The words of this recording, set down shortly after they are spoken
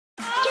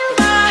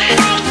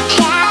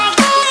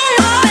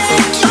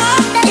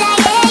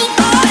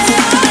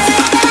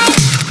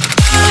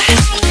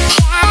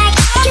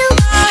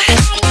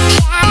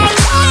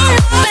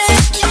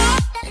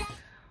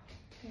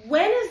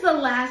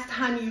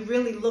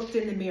looked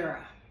in the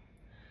mirror?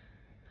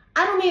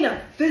 I don't mean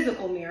a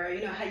physical mirror, you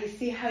know, how you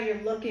see how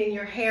you're looking,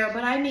 your hair,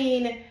 but I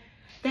mean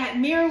that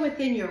mirror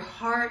within your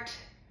heart,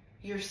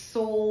 your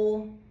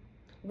soul,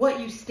 what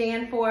you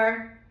stand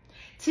for.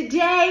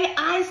 Today,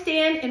 I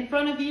stand in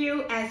front of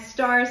you as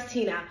Stars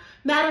Tina,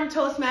 Madam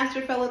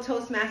Toastmaster, fellow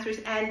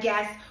Toastmasters, and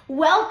guests.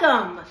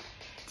 Welcome.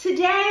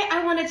 Today,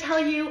 I want to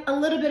tell you a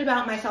little bit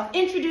about myself,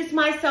 introduce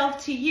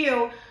myself to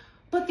you,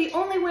 but the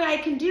only way I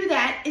can do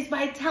that is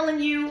by telling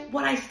you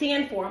what I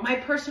stand for, my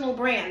personal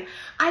brand.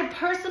 I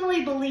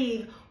personally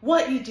believe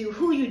what you do,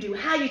 who you do,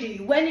 how you do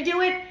it, when you do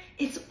it,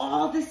 it's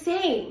all the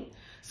same.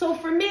 So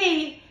for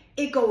me,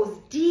 it goes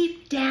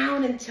deep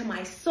down into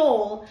my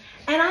soul,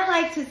 and I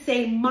like to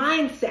say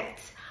mindset.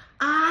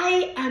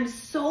 I am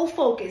so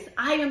focused,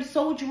 I am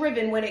so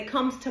driven when it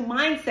comes to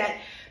mindset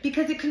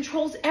because it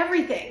controls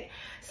everything.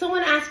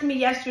 Someone asked me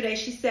yesterday,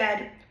 she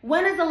said,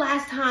 when is the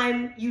last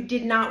time you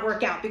did not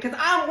work out? Because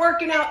I'm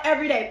working out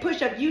every day,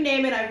 push up, you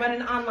name it. I run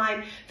an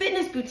online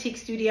fitness boutique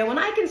studio, and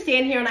I can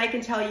stand here and I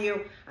can tell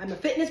you I'm a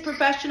fitness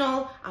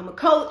professional, I'm a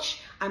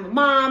coach, I'm a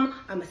mom,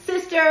 I'm a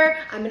sister,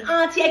 I'm an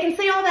auntie. I can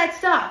say all that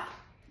stuff.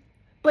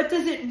 But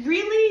does it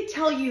really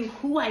tell you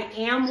who I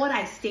am, what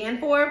I stand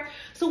for?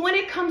 So when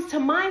it comes to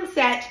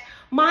mindset,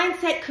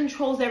 mindset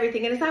controls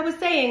everything. And as I was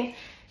saying,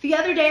 the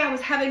other day I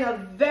was having a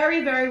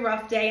very, very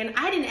rough day and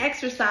I didn't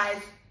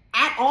exercise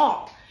at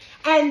all.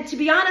 And to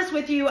be honest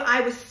with you,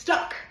 I was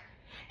stuck.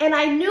 And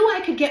I knew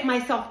I could get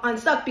myself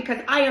unstuck because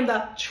I am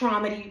the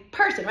Traumedy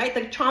person, right?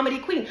 The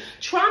Traumedy queen.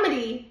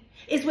 Traumedy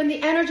is when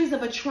the energies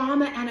of a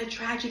trauma and a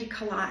tragedy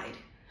collide.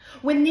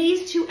 When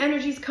these two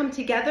energies come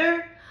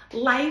together,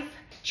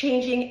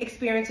 life-changing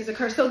experiences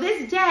occur. So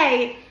this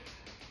day,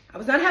 I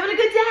was not having a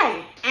good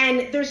day.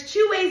 And there's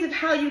two ways of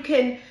how you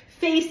can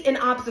face an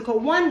obstacle.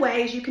 One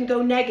way is you can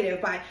go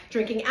negative by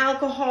drinking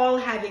alcohol,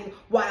 having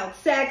wild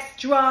sex,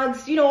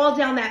 drugs, you know, all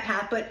down that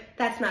path, but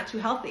that's not too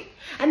healthy.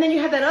 And then you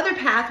have that other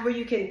path where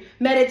you can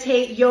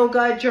meditate,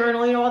 yoga,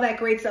 journal, you know, all that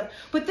great stuff.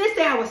 But this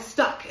day I was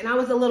stuck and I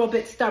was a little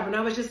bit stubborn.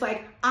 I was just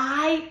like,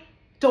 I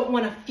don't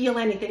want to feel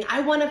anything. I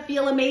want to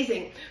feel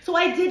amazing. So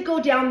I did go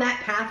down that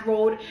path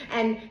road.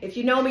 And if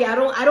you know me, I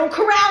don't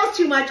carouse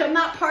too much. I'm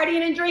not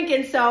partying and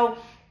drinking. So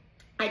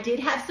I did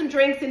have some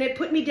drinks and it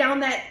put me down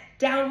that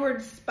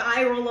downward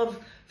spiral of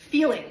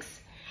feelings.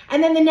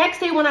 And then the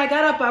next day when I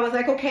got up, I was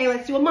like, okay,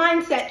 let's do a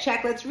mindset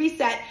check. Let's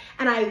reset.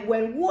 And I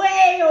went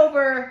way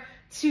over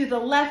to the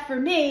left for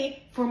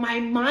me for my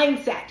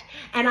mindset.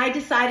 And I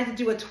decided to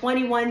do a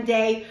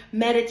 21-day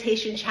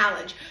meditation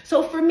challenge.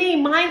 So for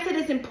me, mindset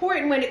is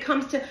important when it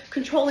comes to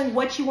controlling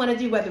what you want to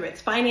do, whether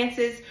it's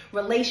finances,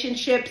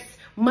 relationships,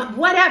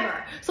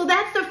 whatever. So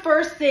that's the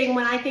first thing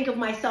when I think of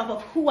myself,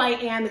 of who I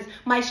am, is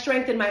my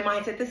strength and my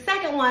mindset. The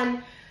second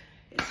one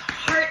is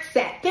heart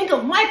set. Think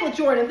of Michael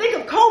Jordan, think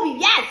of Kobe.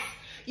 Yes,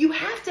 you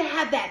have to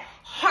have that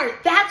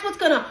heart. That's what's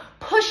gonna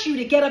push you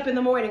to get up in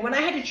the morning. When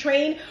I had to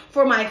train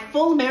for my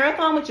full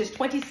marathon, which is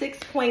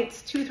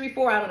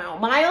 26.234, I don't know,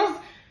 miles,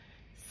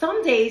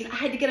 some days I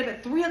had to get up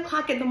at 3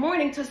 o'clock in the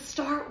morning to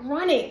start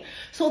running.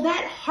 So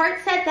that heart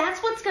set,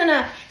 that's what's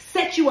gonna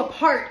set you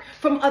apart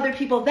from other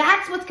people.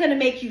 That's what's gonna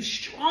make you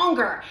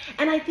stronger.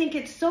 And I think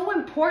it's so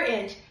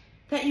important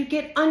that you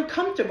get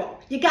uncomfortable.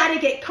 You gotta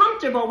get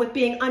comfortable with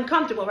being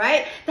uncomfortable,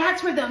 right?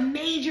 That's where the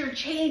major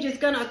change is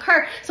gonna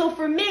occur. So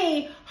for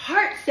me,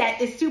 heart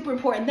set is super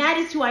important. That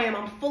is who I am.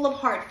 I'm full of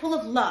heart, full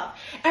of love.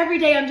 Every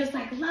day I'm just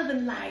like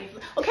loving life.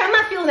 Okay, I'm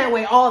not feeling that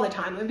way all the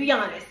time, to be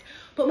honest.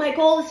 But my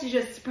goal is to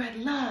just spread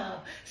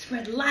love,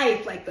 spread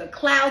life, like the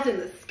clouds in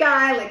the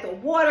sky, like the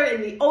water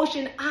in the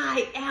ocean.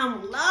 I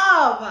am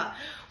love.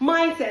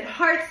 Mindset,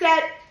 heart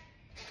set,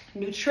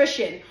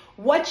 nutrition.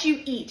 What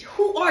you eat.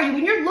 Who are you?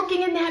 When you're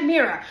looking in that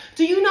mirror,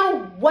 do you know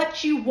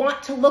what you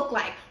want to look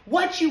like?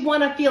 What you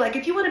want to feel like?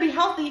 If you want to be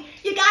healthy,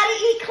 you got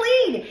to eat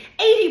clean.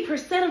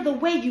 80% of the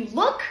way you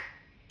look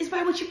is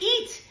by what you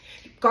eat.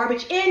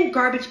 Garbage in,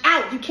 garbage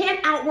out. You can't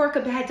outwork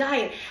a bad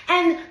diet.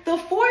 And the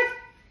fourth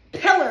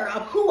pillar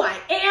of who I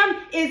am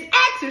is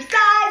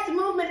exercise,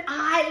 movement.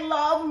 I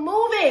love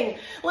moving.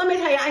 Let me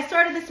tell you, I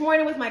started this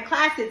morning with my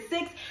class at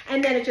 6,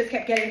 and then it just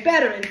kept getting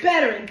better and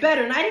better and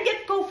better. And I didn't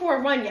get to go for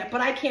a run yet,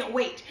 but I can't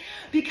wait.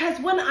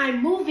 Because when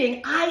I'm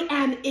moving, I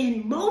am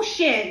in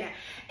motion.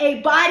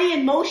 A body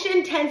in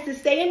motion tends to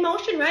stay in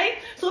motion, right?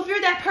 So if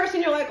you're that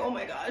person, you're like, oh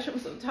my gosh, I'm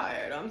so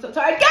tired. I'm so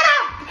tired. Get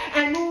up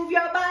and move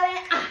your body.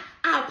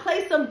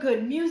 Play some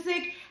good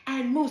music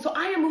and move. So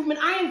I am movement,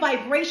 I am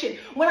vibration.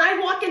 When I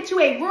walk into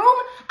a room,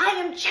 I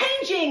am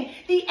changing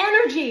the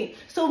energy.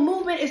 So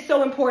movement is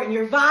so important.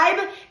 Your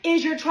vibe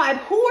is your tribe.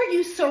 Who are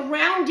you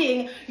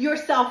surrounding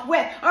yourself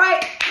with? All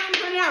right,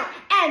 time's running out.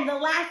 And the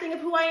last thing of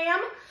who I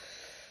am,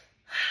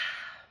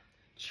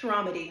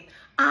 Traumedy.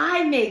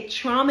 I make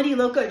Traumedy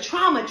look good.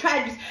 Trauma,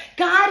 tragedies.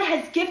 God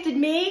has gifted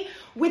me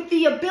with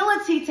the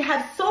ability to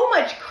have so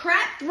much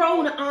crap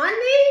thrown on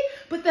me,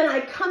 but then I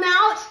come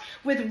out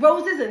with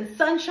roses and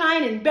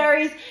sunshine and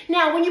berries.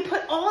 Now, when you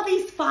put all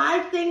these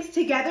 5 things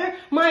together,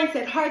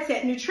 mindset, heart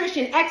set,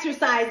 nutrition,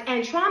 exercise,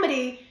 and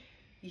Traumedy,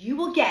 you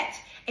will get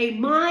a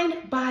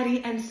mind,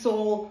 body, and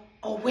soul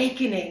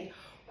awakening.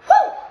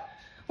 Whew!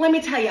 Let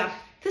me tell you,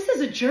 this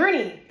is a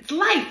journey. It's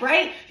life,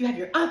 right? You have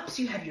your ups,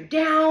 you have your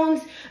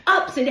downs,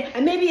 ups and downs,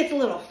 and maybe it's a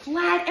little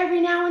flat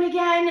every now and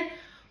again.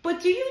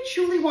 But do you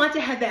truly want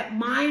to have that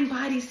mind,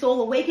 body,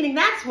 soul awakening?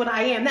 That's what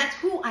I am. That's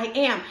who I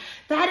am.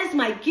 That is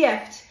my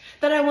gift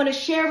that I want to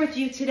share with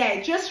you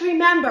today. Just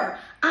remember,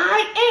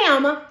 I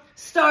am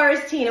Stars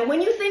Tina.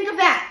 When you think of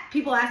that,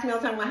 people ask me all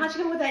the time, well, how'd you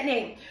come up with that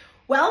name?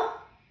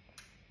 Well,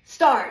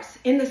 stars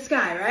in the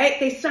sky, right?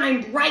 They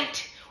shine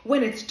bright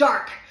when it's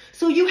dark.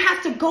 So you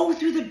have to go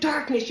through the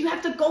darkness. You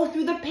have to go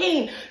through the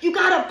pain. You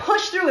got to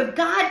push through. If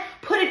God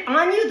put it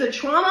on you, the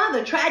trauma,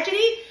 the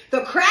tragedy,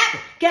 the crap,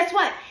 guess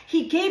what?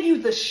 He gave you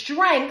the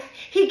strength.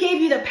 He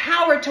gave you the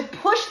power to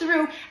push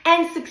through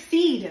and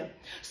succeed.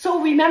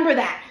 So remember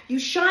that. You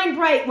shine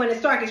bright when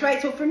it's darkest,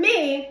 right? So for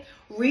me,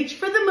 reach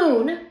for the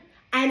moon.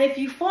 And if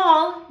you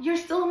fall, you're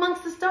still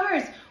amongst the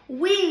stars.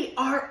 We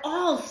are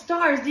all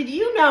stars. Did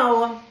you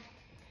know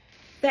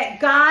that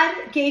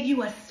God gave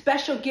you a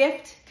special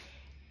gift?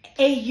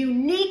 A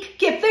unique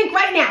gift. Think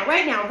right now,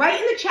 right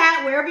in the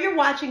chat, wherever you're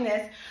watching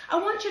this, I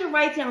want you to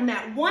write down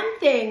that one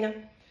thing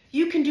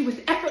you can do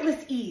with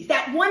effortless ease.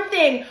 That one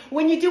thing,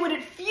 when you do it,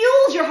 it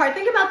fuels your heart.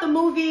 Think about the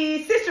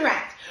movie Sister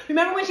Act.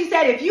 Remember when she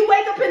said, if you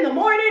wake up in the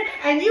morning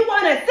and you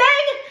want to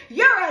sing,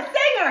 you're a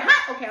singer,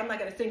 huh? Okay, I'm not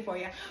going to sing for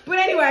you. But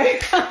anyway,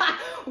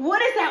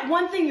 what is that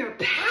one thing you're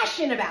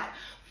passionate about?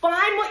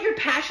 Find what you're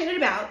passionate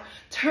about,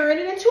 turn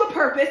it into a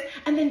purpose,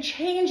 and then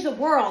change the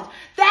world.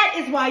 That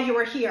is why you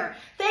are here.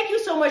 Thank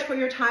you so much for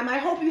your time. I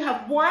hope you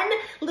have one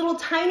little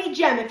tiny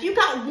gem. If you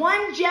got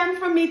one gem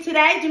from me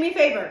today, do me a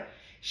favor.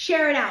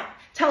 Share it out.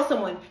 Tell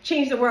someone.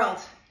 Change the world.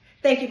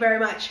 Thank you very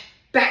much.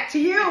 Back to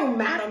you,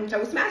 Madam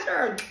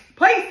Toastmaster.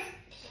 Peace.